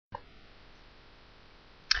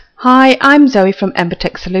Hi, I'm Zoe from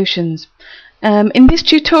Embertech Solutions. In this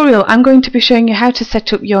tutorial I'm going to be showing you how to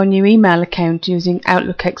set up your new email account using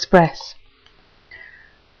Outlook Express.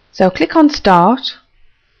 So click on Start,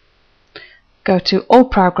 go to All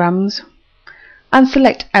Programs and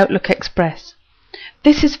select Outlook Express.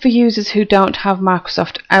 This is for users who don't have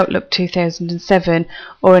Microsoft Outlook 2007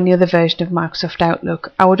 or any other version of Microsoft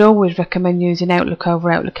Outlook. I would always recommend using Outlook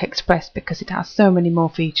over Outlook Express because it has so many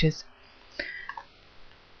more features.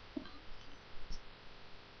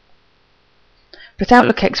 But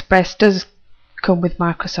Outlook Express does come with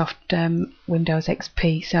Microsoft Windows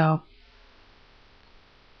XP, so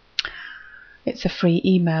it's a free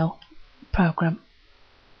email program.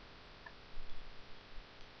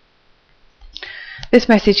 This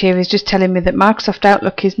message here is just telling me that Microsoft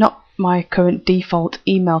Outlook is not my current default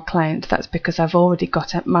email client. That's because I've already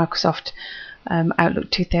got a Microsoft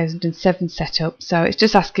Outlook 2007 set up. So it's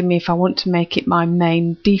just asking me if I want to make it my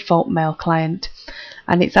main default mail client,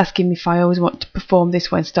 and it's asking me if I always want to perform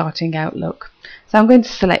this when starting Outlook. So I'm going to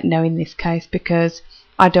select no in this case because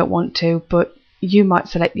I don't want to, but you might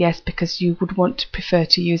select yes because you would want to prefer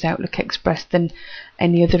to use Outlook Express than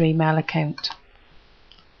any other email account.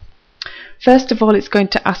 First of all, it's going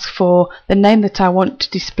to ask for the name that I want to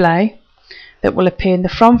display that will appear in the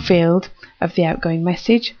From field of the outgoing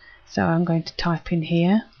message. So I'm going to type in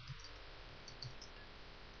here.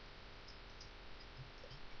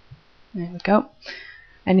 There we go.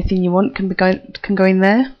 Anything you want can go in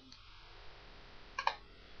there.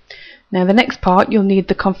 Now the next part, you'll need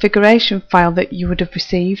the configuration file that you would have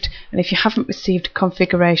received, and if you haven't received a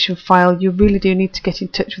configuration file, you really do need to get in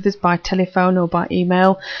touch with us by telephone or by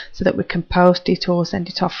email so that we can post it or send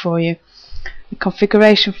it off for you. The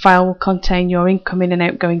configuration file will contain your incoming and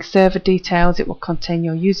outgoing server details. It will contain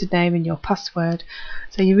your username and your password,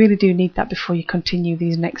 so you really do need that before you continue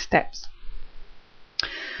these next steps.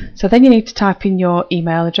 So then you need to type in your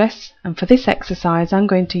email address, and for this exercise I'm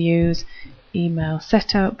going to use email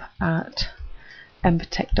setup at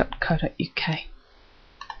embertech.co.uk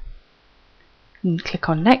and click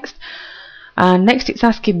on next. And next it's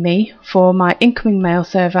asking me for my incoming mail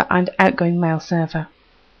server and outgoing mail server.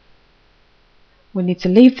 We need to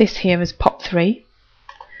leave this here as POP3.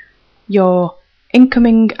 Your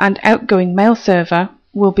incoming and outgoing mail server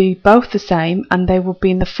will be both the same, and they will be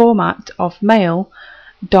in the format of mail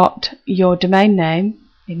dot your domain name.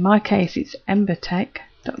 In my case it's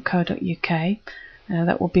embertech.co.uk.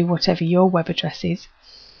 That will be whatever your web address is,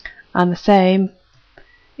 and the same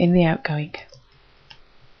in the outgoing.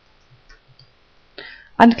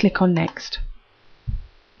 And click on next.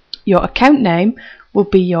 Your account name will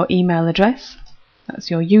be your email address.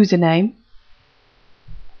 That's your username.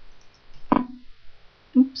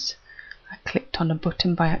 Oops, I clicked on a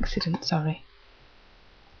button by accident, sorry.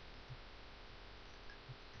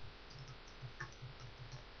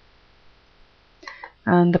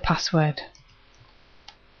 And the password.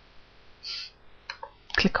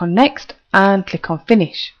 Click on next and click on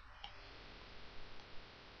finish.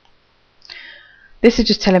 This is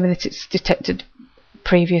just telling me that it's detected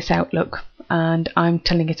previous Outlook, and I'm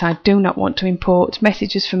telling it I do not want to import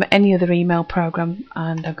messages from any other email program,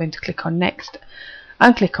 and I'm going to click on next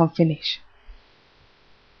and click on finish.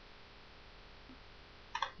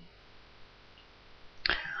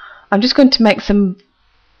 I'm just going to make some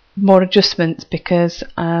more adjustments because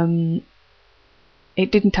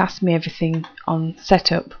it didn't ask me everything on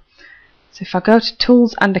setup. So if I go to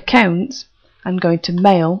Tools and Accounts and go into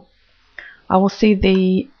Mail, I will see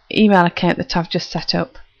the email account that I've just set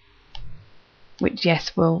up, which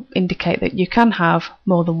yes will indicate that you can have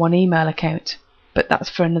more than one email account, but that's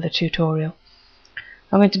for another tutorial.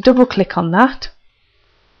 I'm going to double click on that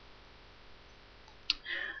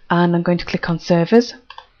and I'm going to click on Servers.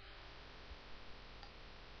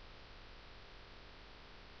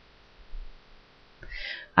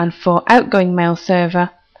 And for outgoing mail server,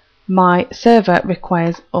 my server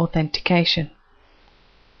requires authentication,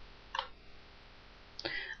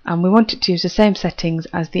 and we want it to use the same settings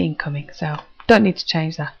as the incoming, so don't need to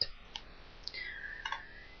change that.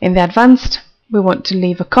 In the advanced, we want to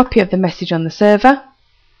leave a copy of the message on the server.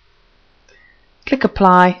 Click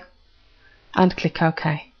apply and click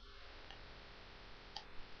OK.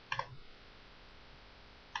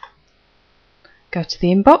 Go to the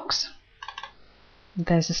inbox.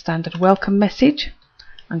 There's a standard welcome message.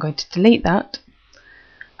 I'm going to delete that,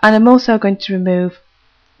 and I'm also going to remove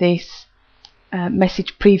this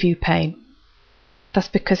message preview pane. That's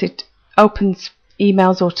because it opens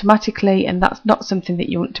emails automatically, and that's not something that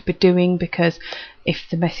you want to be doing, because if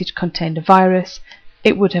the message contained a virus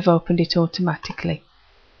it would have opened it automatically.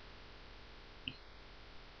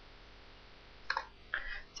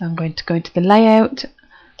 So I'm going to go into the layout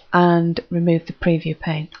and remove the preview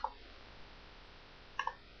pane.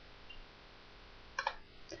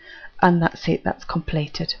 And that's it, that's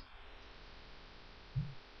completed.